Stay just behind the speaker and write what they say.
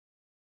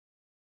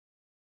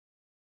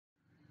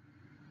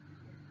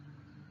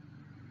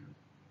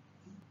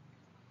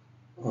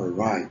All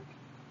right.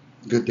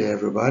 Good day,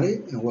 everybody,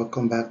 and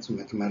welcome back to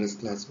Mathematics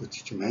class with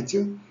Teacher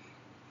Matthew.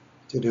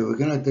 Today, we're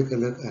going to take a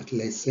look at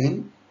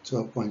lesson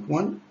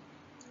 12.1,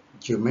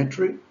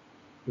 Geometry,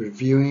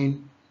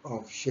 Reviewing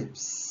of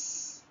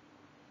Shapes.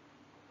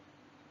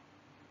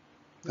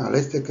 Now,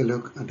 let's take a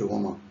look at the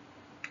warm-up.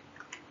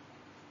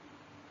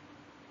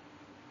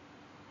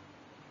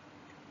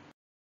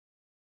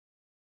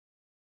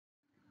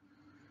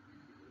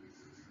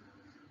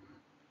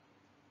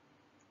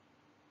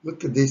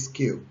 Look at this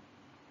cube.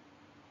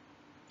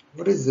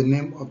 What is the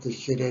name of the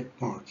shaded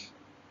part?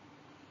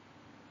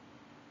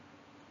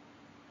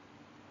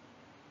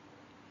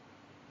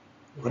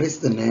 What is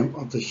the name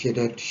of the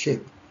shaded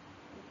shape?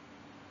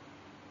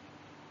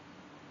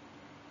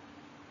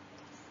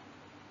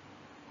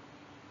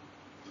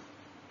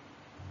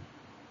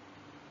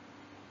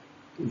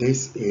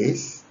 This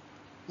is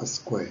a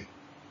square,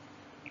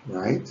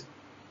 right?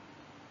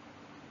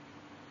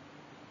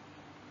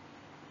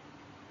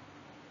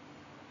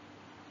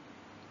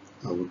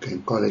 Or we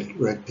can call it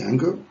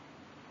rectangle.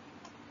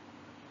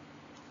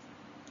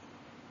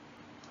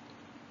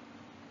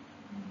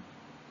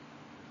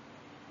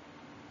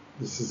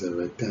 This is a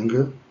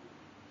rectangle.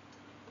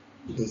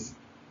 This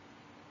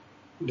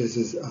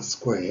is a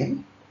square,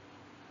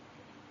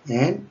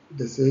 and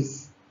this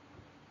is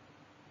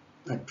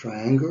a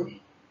triangle,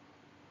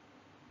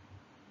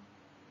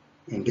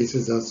 and this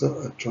is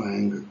also a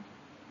triangle.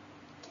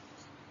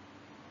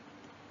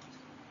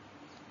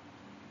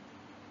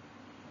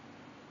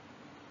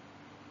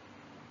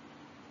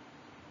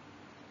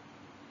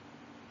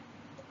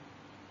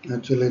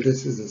 Actually,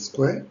 this is a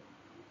square.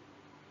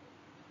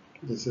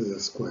 This is a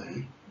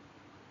square.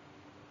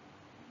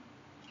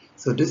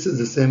 So this is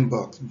the same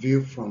box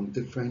viewed from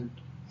different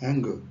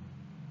angle.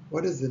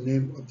 What is the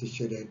name of the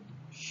shaded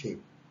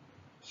shape?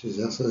 This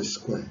is also a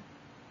square.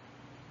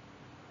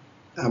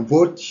 Are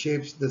both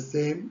shapes the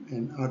same,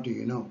 and how do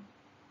you know?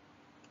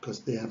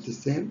 Because they have the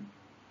same,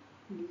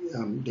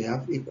 they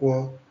have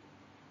equal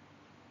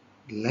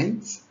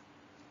lengths.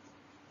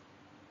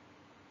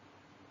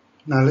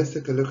 Now let's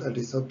take a look at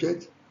this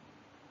object.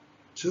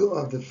 Two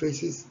of the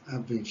faces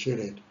have been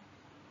shaded.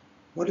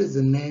 What is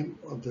the name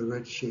of the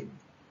red shape?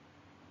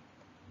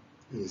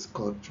 It is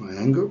called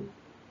triangle.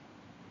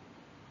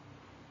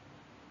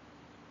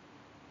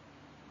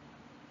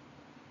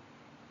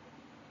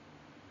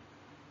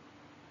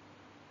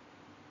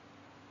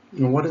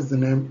 And what is the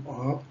name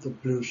of the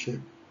blue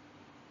shape?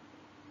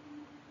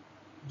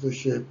 The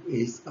shape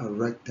is a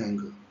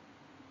rectangle.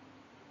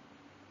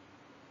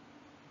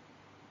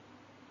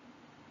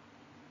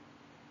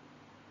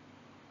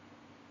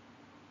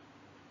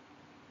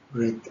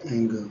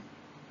 Rectangle.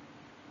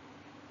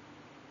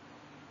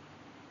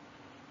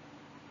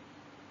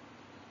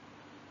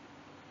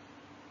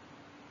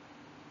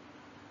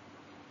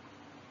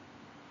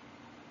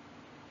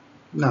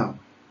 Now,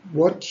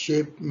 what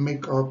shape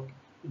make up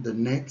the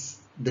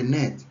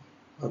net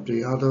of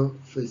the other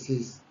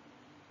faces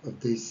of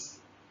these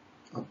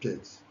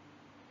objects?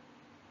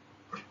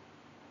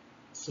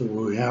 So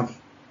we have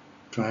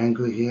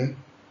triangle here,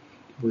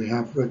 we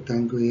have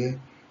rectangle here,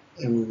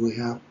 and we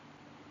have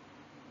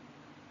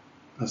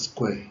a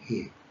square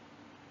here.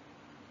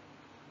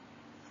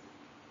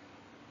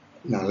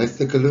 Now let's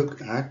take a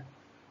look at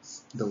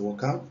the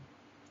workout.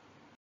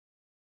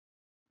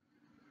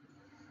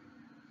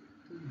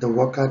 The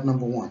workout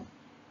number 1.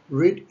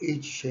 Read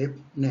each shape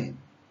name.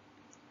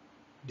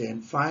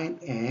 Then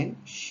find and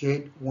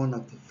shade one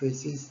of the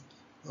faces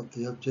of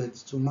the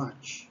objects to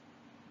match.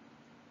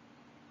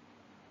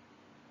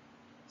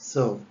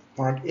 So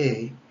part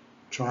A,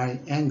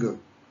 triangle.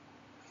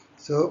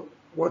 So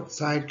what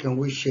side can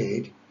we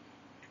shade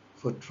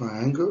for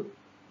triangle?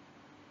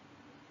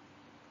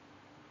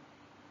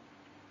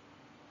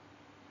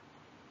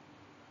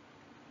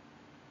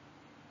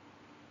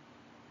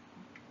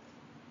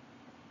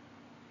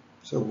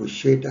 So we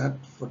shade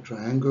that for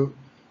triangle,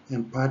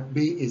 and part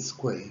B is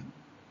square.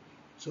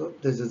 So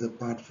this is the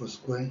part for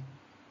square.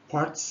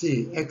 Part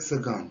C,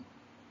 hexagon.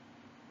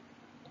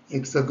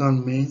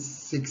 Hexagon means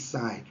 6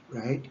 sides,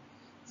 right?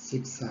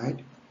 6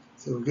 sides.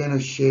 So we're going to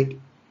shade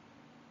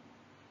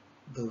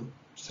the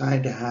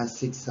side that has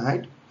 6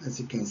 sides, as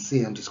you can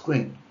see on the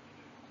screen.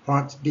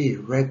 Part D,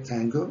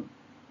 rectangle.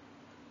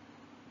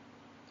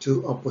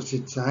 2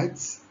 opposite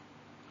sides.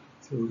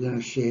 So we're going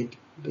to shade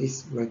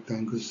this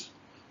rectangle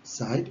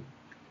side.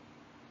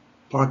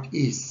 Part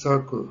E,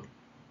 circle.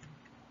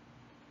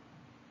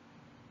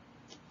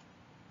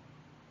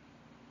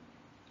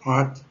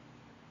 Part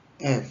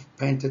F,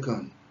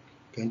 pentagon.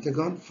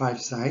 Pentagon,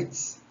 5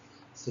 sides.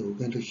 So we're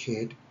going to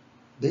shade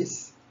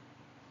this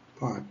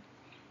part.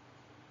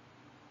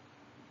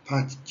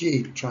 Part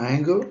G,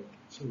 triangle.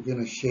 So we're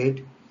going to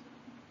shade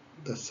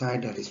the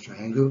side that is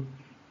triangle.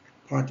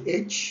 Part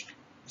H,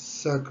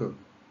 circle.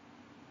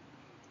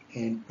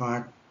 And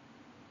part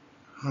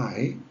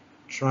I,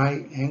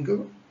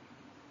 triangle.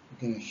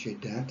 We're going to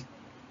shade that.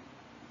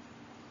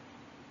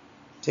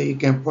 So you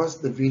can pause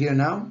the video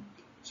now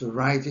to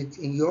write it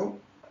in your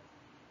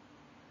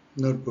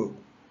notebook,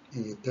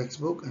 in your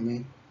textbook,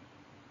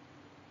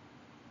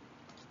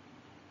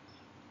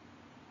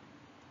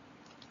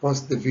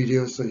 pause the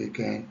video so you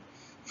can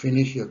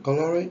finish your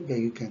coloring,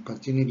 then you can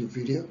continue the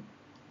video.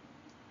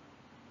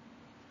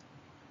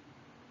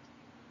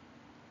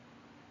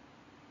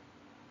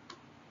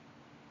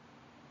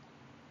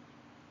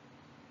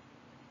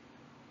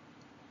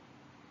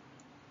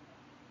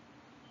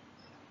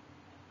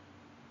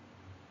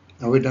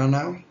 Are we done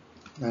now?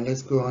 Now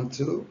let's go on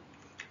to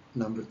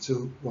number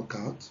 2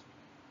 workout.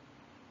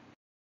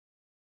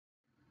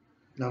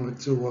 Number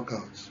 2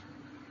 workout.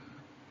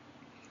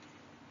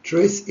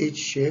 Trace each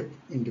shape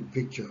in the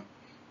picture,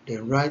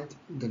 then write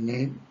the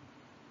name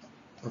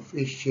of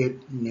each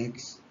shape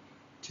next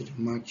to the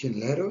matching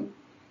letter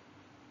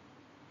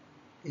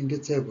in the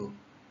table.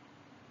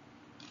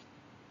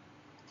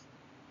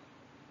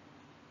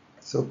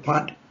 So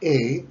part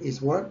A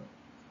is what?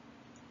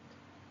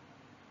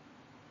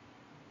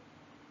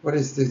 What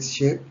is this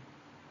shape?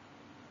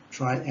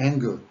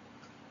 Triangle.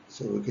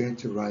 So we're going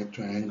to write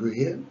triangle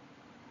here.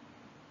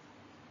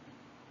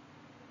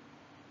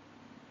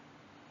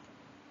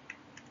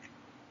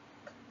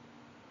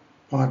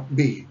 Part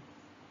B.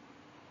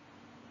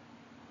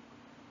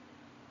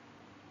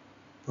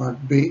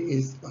 Part B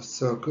is a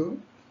circle.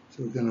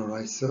 So we're going to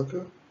write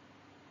circle.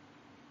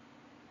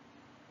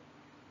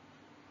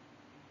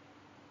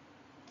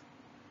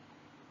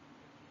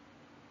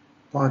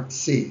 Part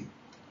C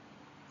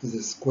is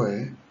a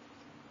square.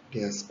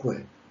 They are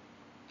square.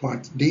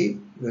 Part D,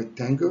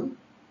 rectangle.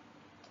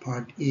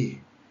 Part E,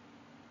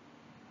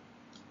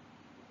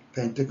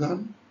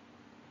 pentagon.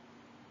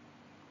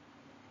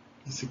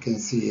 As you can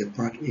see here,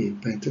 part E,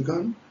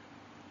 pentagon.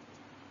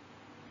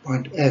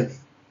 Part F,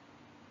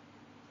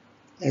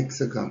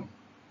 hexagon,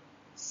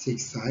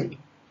 6-side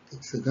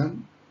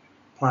hexagon.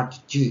 Part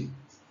G.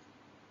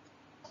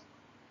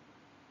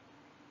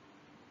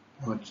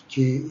 Part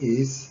G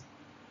is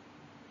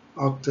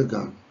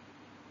octagon.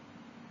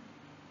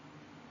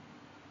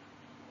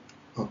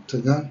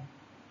 Octagon.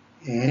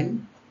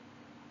 And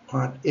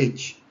part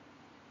H,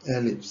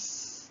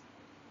 ellipse.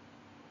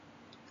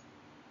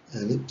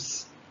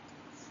 Ellipse.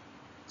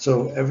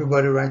 So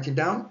everybody write it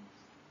down.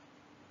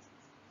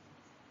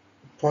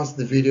 Pause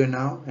the video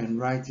now and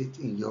write it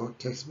in your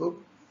textbook.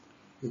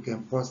 You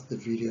can pause the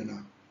video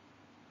now.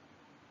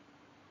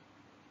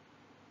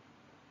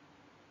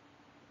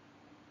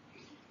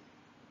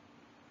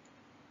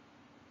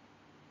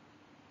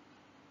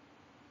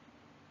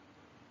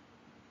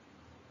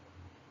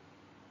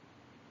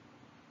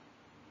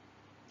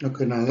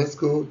 Okay, now let's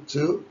go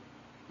to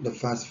the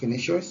fast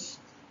finishers.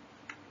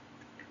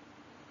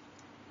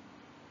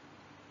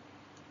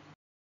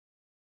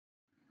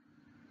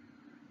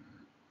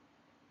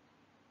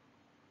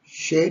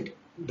 Shade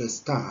the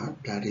star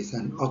that is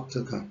an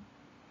octagon.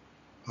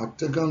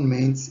 Octagon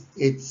means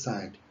 8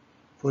 sides.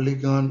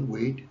 Polygon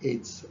with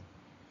 8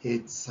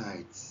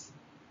 sides.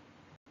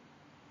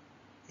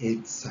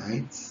 8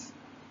 sides.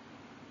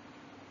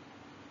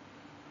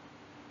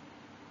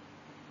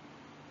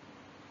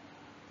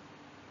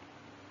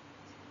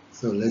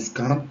 So let's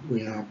count.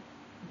 We have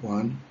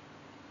 1,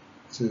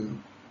 2,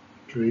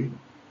 3,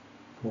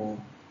 4,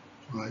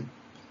 5,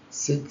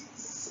 6,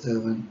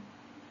 7,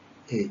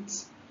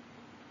 8.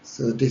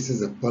 So this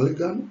is a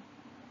polygon.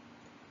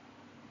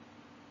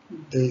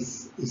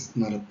 This is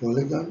not a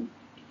polygon.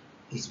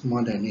 It's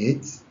more than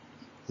 8.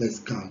 Let's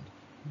count.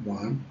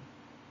 1,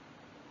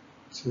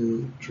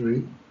 2,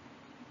 3,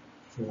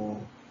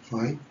 4,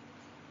 5,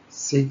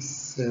 6,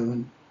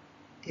 7,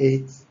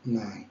 8,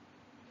 9.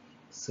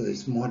 So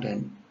it's more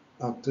than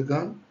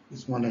octagon.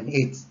 It's more than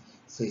 8.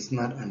 So it's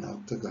not an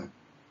octagon.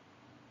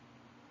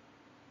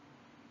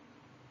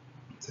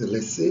 So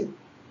let's see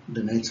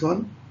the next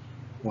one.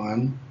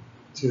 1,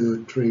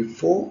 2, 3,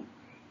 4,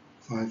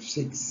 5,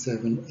 6,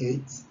 7,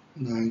 8,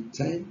 9,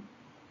 10,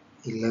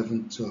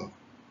 11, 12.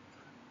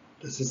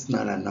 This is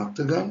not an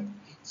octagon.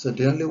 So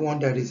the only one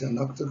that is an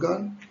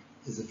octagon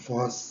is the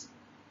first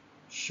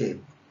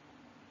shape.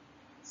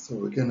 So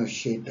we're going to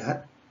shade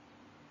that.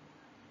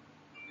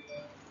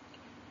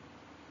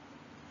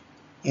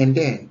 And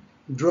then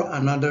draw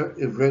another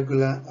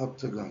irregular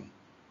octagon.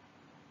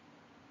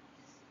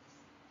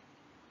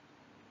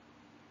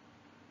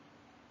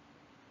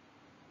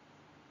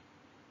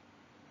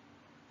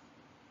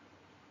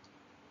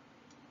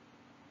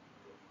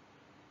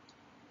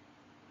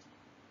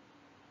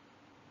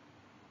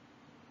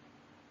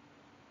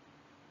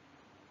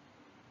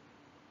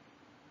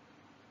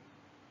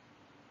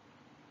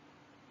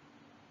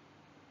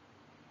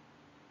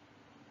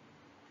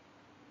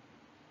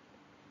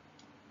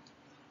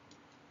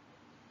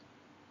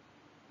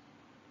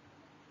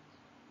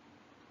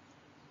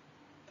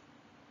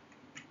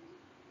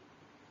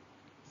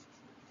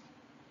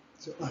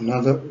 So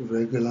another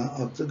regular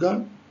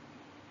octagon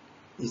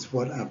is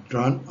what I've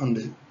drawn on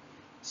the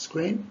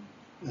screen,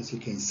 as you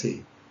can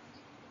see.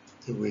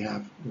 So we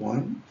have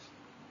 1,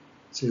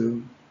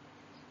 2,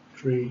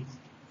 3,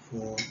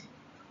 4,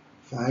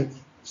 5,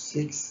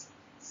 6,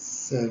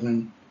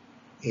 7,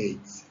 8.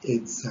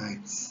 8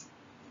 sides.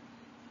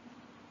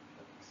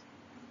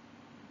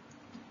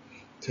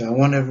 So I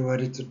want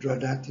everybody to draw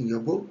that in your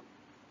book.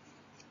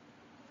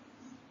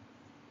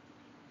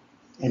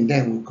 and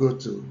then we'll go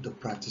to the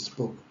practice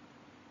book.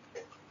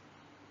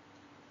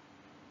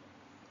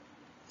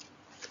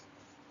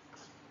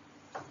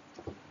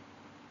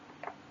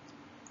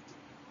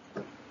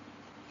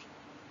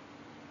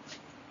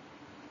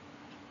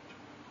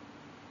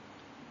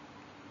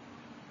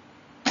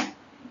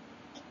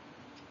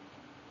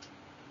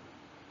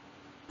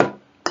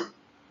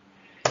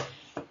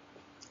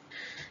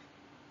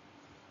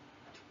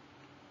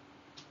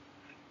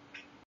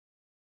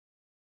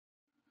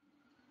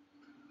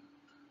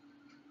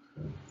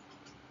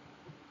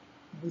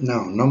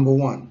 Now, number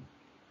 1,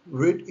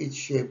 read each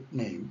shape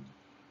name,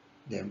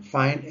 then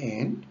find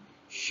and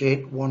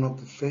shade one of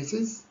the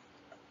faces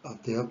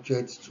of the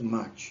objects to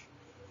match.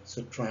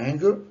 So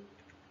triangle,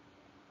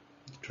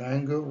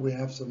 we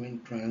have so many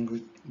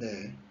triangles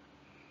there.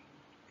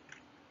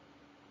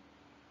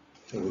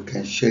 So we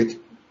can shade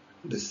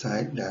the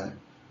side that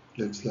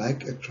looks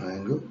like a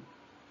triangle.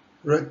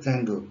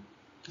 Rectangle,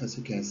 as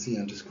you can see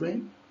on the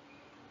screen.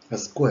 A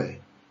square,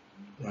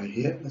 right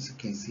here, as you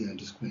can see on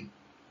the screen.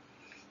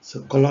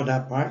 So color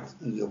that part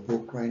in your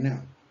book right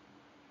now.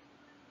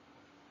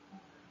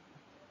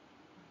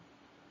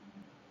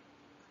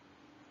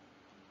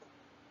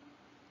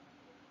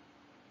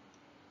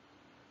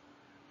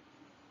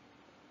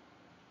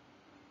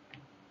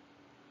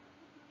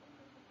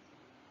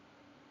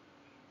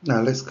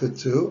 Now let's go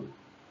to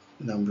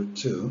number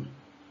 2.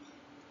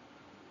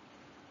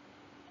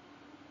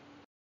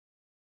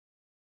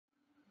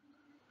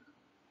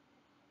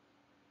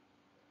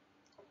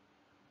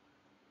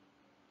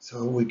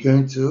 So we're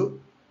going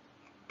to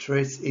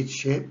trace each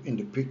shape in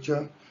the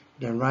picture,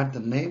 then write the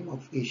name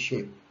of each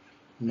shape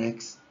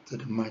next to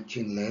the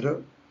matching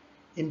letter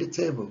in the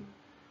table.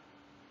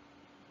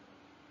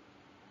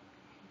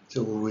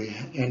 So we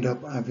end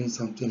up having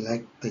something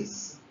like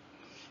this.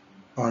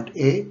 Part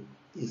A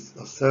is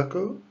a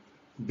circle,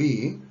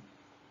 B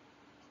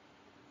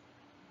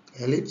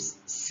ellipse,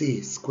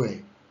 C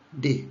square,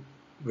 D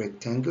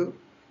rectangle,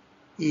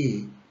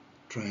 E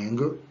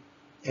triangle,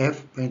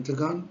 F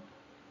pentagon,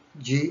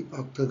 G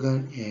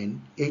octagon,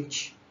 and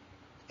H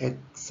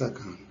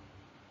hexagon.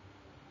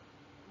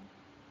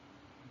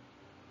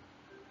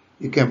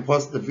 You can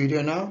pause the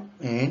video now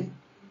and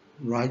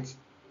write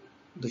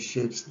the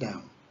shapes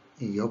down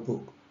in your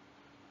book.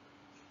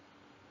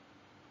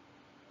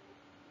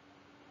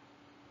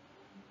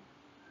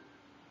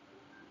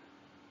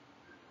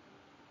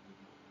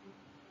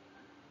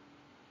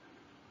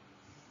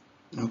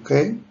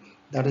 Okay,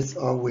 that is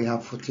all we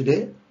have for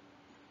today.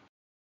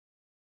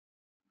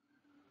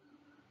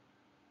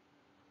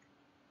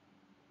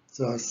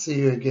 So I'll see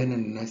you again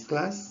in the next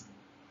class.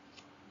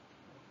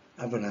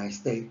 Have a nice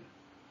day.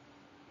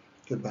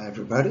 Goodbye,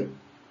 everybody.